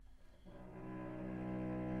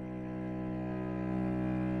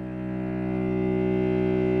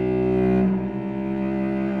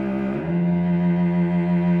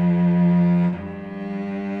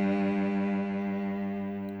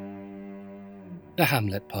The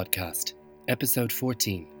Hamlet Podcast, Episode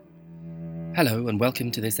 14. Hello and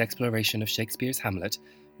welcome to this exploration of Shakespeare's Hamlet,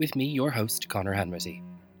 with me, your host, Conor Hanratty.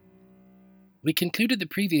 We concluded the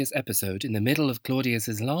previous episode in the middle of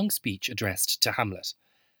Claudius's long speech addressed to Hamlet.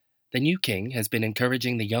 The new king has been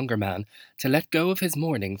encouraging the younger man to let go of his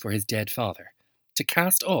mourning for his dead father, to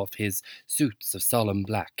cast off his suits of solemn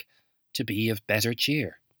black, to be of better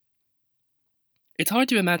cheer. It's hard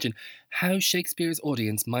to imagine how Shakespeare's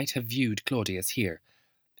audience might have viewed Claudius here.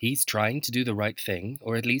 He's trying to do the right thing,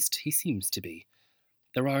 or at least he seems to be.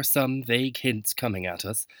 There are some vague hints coming at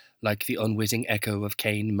us, like the unwitting echo of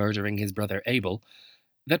Cain murdering his brother Abel,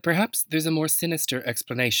 that perhaps there's a more sinister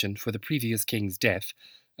explanation for the previous king's death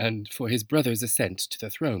and for his brother's ascent to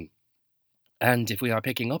the throne. And if we are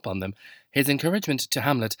picking up on them, his encouragement to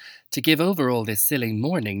Hamlet to give over all this silly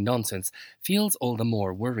mourning nonsense feels all the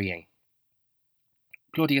more worrying.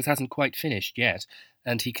 Claudius hasn't quite finished yet,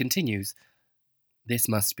 and he continues, "This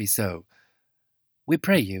must be so. We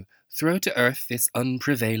pray you, throw to earth this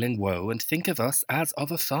unprevailing woe, and think of us as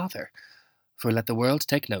of a father. For let the world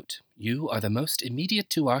take note, you are the most immediate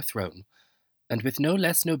to our throne, and with no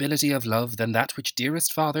less nobility of love than that which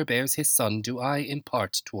dearest father bears his son do I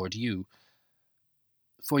impart toward you.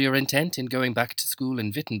 For your intent in going back to school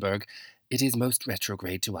in Wittenberg, it is most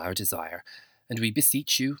retrograde to our desire, and we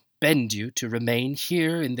beseech you, bend you to remain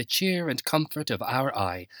here in the cheer and comfort of our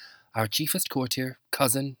eye, our chiefest courtier,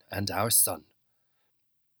 cousin, and our son."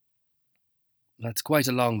 That's quite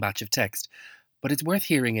a long batch of text, but it's worth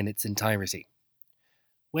hearing in its entirety.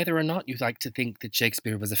 Whether or not you like to think that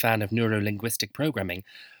Shakespeare was a fan of neurolinguistic programming,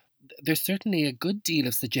 there's certainly a good deal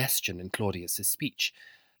of suggestion in Claudius's speech.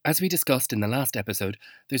 As we discussed in the last episode,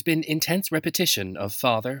 there's been intense repetition of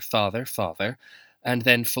father, father, father, and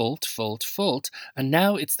then fault, fault, fault, and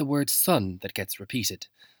now it's the word son that gets repeated.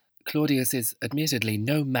 Claudius is admittedly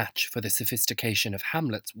no match for the sophistication of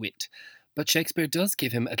Hamlet's wit, but Shakespeare does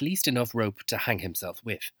give him at least enough rope to hang himself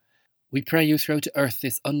with. "We pray you throw to earth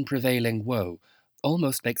this unprevailing woe"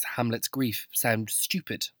 almost makes Hamlet's grief sound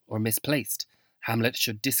stupid or misplaced. Hamlet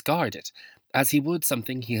should discard it, as he would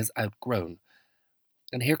something he has outgrown.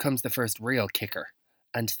 And here comes the first real kicker,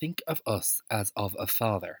 "and think of us as of a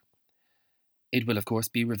father." It will of course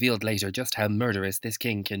be revealed later just how murderous this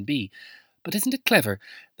king can be, but isn't it clever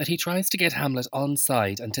that he tries to get Hamlet on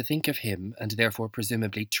side and to think of him, and therefore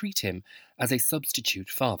presumably treat him, as a substitute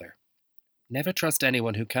father? Never trust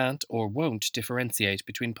anyone who can't or won't differentiate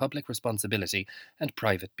between public responsibility and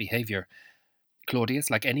private behaviour. Claudius,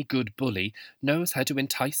 like any good bully, knows how to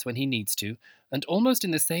entice when he needs to, and almost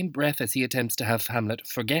in the same breath as he attempts to have Hamlet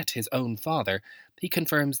forget his own father, he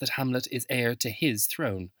confirms that Hamlet is heir to his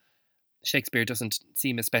throne. Shakespeare doesn't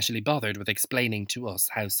seem especially bothered with explaining to us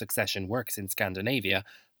how succession works in Scandinavia,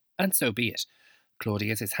 and so be it.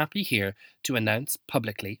 Claudius is happy here to announce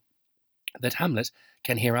publicly that Hamlet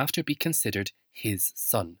can hereafter be considered his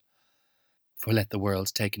son. "For let the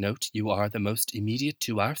world take note, you are the most immediate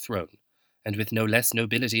to our throne, and with no less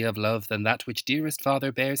nobility of love than that which dearest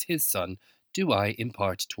father bears his son, do I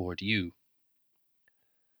impart toward you."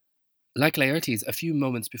 Like Laertes a few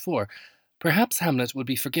moments before, perhaps Hamlet would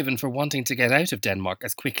be forgiven for wanting to get out of Denmark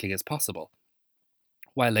as quickly as possible.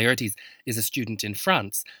 While Laertes is a student in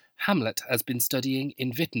France, Hamlet has been studying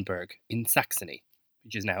in Wittenberg in Saxony,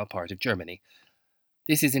 which is now a part of Germany.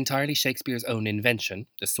 This is entirely Shakespeare's own invention.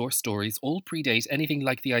 The source stories all predate anything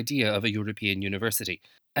like the idea of a European university,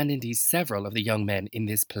 and indeed several of the young men in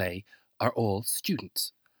this play are all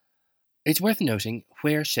students. It's worth noting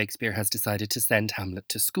where Shakespeare has decided to send Hamlet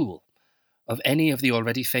to school. Of any of the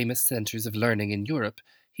already famous centres of learning in Europe,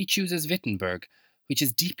 he chooses Wittenberg, which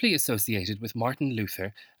is deeply associated with Martin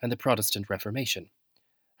Luther and the Protestant Reformation.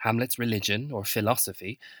 Hamlet's religion, or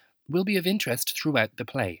philosophy, will be of interest throughout the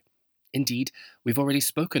play. Indeed, we've already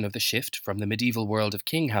spoken of the shift from the medieval world of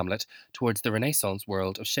King Hamlet towards the Renaissance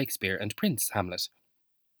world of Shakespeare and Prince Hamlet.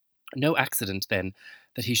 No accident, then,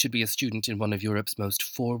 that he should be a student in one of Europe's most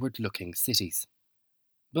forward-looking cities.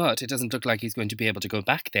 But it doesn't look like he's going to be able to go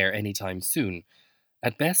back there anytime soon.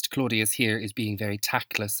 At best, Claudius here is being very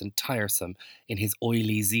tactless and tiresome in his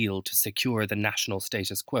oily zeal to secure the national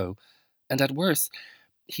status quo, and at worst,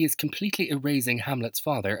 he is completely erasing Hamlet's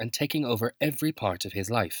father and taking over every part of his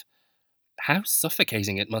life. How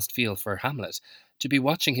suffocating it must feel for Hamlet to be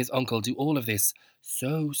watching his uncle do all of this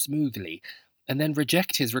so smoothly, and then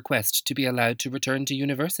reject his request to be allowed to return to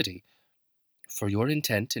university. "For your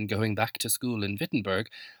intent in going back to school in Wittenberg,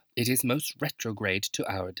 it is most retrograde to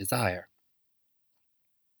our desire."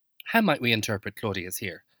 How might we interpret Claudius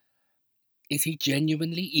here? Is he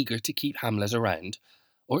genuinely eager to keep Hamlet around,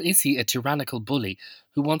 or is he a tyrannical bully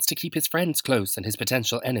who wants to keep his friends close and his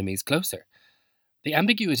potential enemies closer? The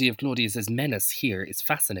ambiguity of Claudius's menace here is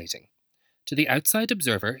fascinating. To the outside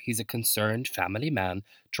observer, he's a concerned family man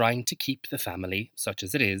trying to keep the family, such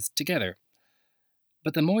as it is, together.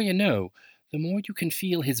 But the more you know, the more you can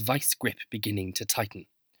feel his vice grip beginning to tighten.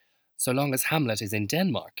 So long as Hamlet is in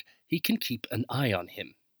Denmark, he can keep an eye on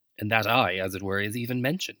him. And that eye, as it were, is even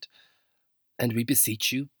mentioned. And we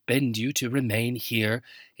beseech you, bend you to remain here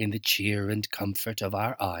in the cheer and comfort of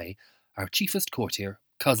our eye, our chiefest courtier,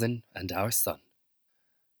 cousin, and our son.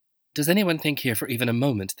 Does anyone think here for even a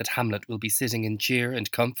moment that Hamlet will be sitting in cheer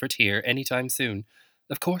and comfort here any time soon?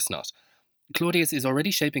 Of course not. Claudius is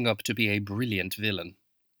already shaping up to be a brilliant villain.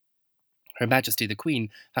 Her Majesty the Queen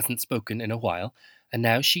hasn't spoken in a while, and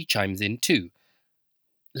now she chimes in too.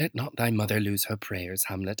 Let not thy mother lose her prayers,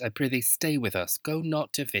 Hamlet. I prithee stay with us. Go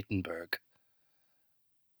not to Wittenberg.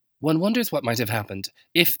 One wonders what might have happened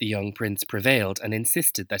if the young prince prevailed and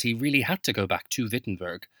insisted that he really had to go back to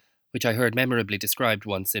Wittenberg, which I heard memorably described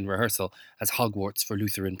once in rehearsal as Hogwarts for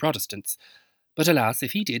Lutheran Protestants. But alas,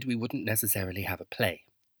 if he did, we wouldn't necessarily have a play.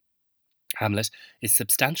 Hamlet is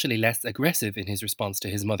substantially less aggressive in his response to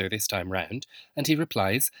his mother this time round, and he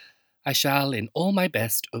replies, I shall in all my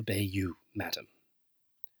best obey you, madam.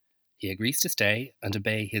 He agrees to stay and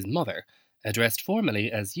obey his mother, addressed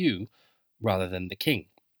formally as you, rather than the king.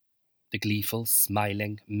 The gleeful,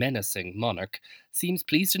 smiling, menacing monarch seems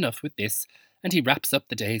pleased enough with this, and he wraps up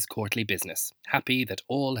the day's courtly business, happy that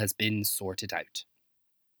all has been sorted out.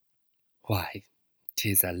 Why,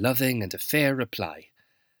 'tis a loving and a fair reply.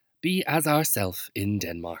 Be as ourself in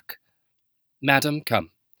Denmark. Madam,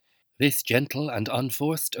 come. This gentle and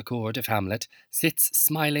unforced accord of Hamlet sits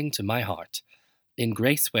smiling to my heart, in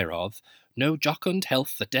grace whereof no jocund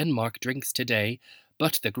health that Denmark drinks today,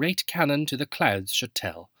 but the great cannon to the clouds should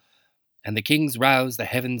tell, and the kings rouse the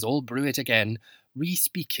heavens all brew it again,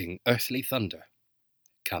 re-speaking earthly thunder.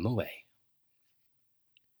 Come away.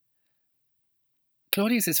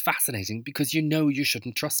 Claudius is fascinating because you know you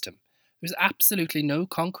shouldn't trust him. There's absolutely no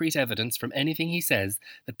concrete evidence from anything he says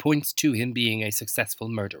that points to him being a successful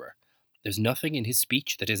murderer. There's nothing in his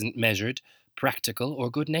speech that isn't measured, practical,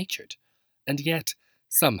 or good-natured. And yet,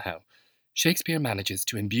 somehow, Shakespeare manages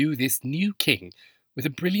to imbue this new king with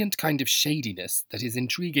a brilliant kind of shadiness that is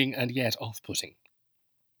intriguing and yet off-putting.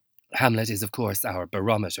 Hamlet is, of course, our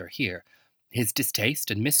barometer here. His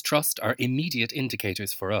distaste and mistrust are immediate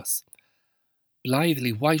indicators for us.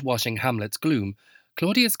 Blithely whitewashing Hamlet's gloom,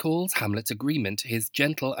 Claudius calls Hamlet's agreement his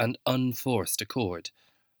gentle and unforced accord,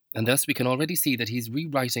 and thus we can already see that he's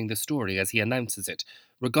rewriting the story as he announces it,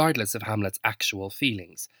 regardless of Hamlet's actual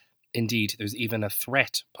feelings. Indeed, there's even a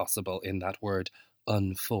threat possible in that word,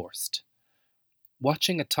 unforced.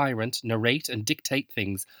 Watching a tyrant narrate and dictate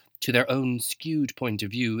things to their own skewed point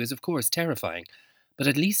of view is of course terrifying, but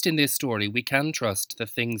at least in this story we can trust that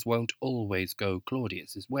things won't always go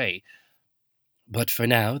Claudius's way. But for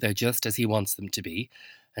now, they're just as he wants them to be,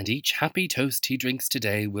 and each happy toast he drinks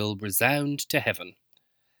today will resound to heaven.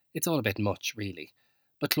 It's all a bit much, really,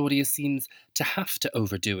 but Claudius seems to have to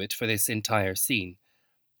overdo it for this entire scene.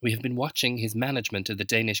 We have been watching his management of the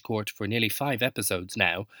Danish court for nearly 5 episodes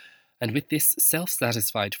now, and with this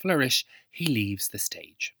self-satisfied flourish, he leaves the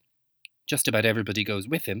stage. Just about everybody goes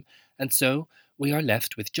with him, and so we are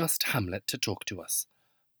left with just Hamlet to talk to us.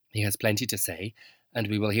 He has plenty to say, and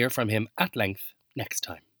we will hear from him at length next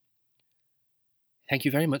time. Thank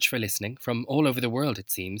you very much for listening, from all over the world it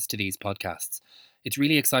seems, to these podcasts. It's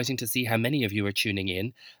really exciting to see how many of you are tuning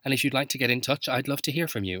in, and if you'd like to get in touch, I'd love to hear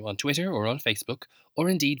from you on Twitter or on Facebook, or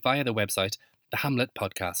indeed via the website,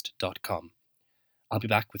 thehamletpodcast.com. I'll be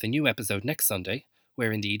back with a new episode next Sunday,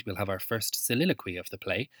 where indeed we'll have our first soliloquy of the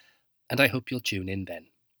play, and I hope you'll tune in then.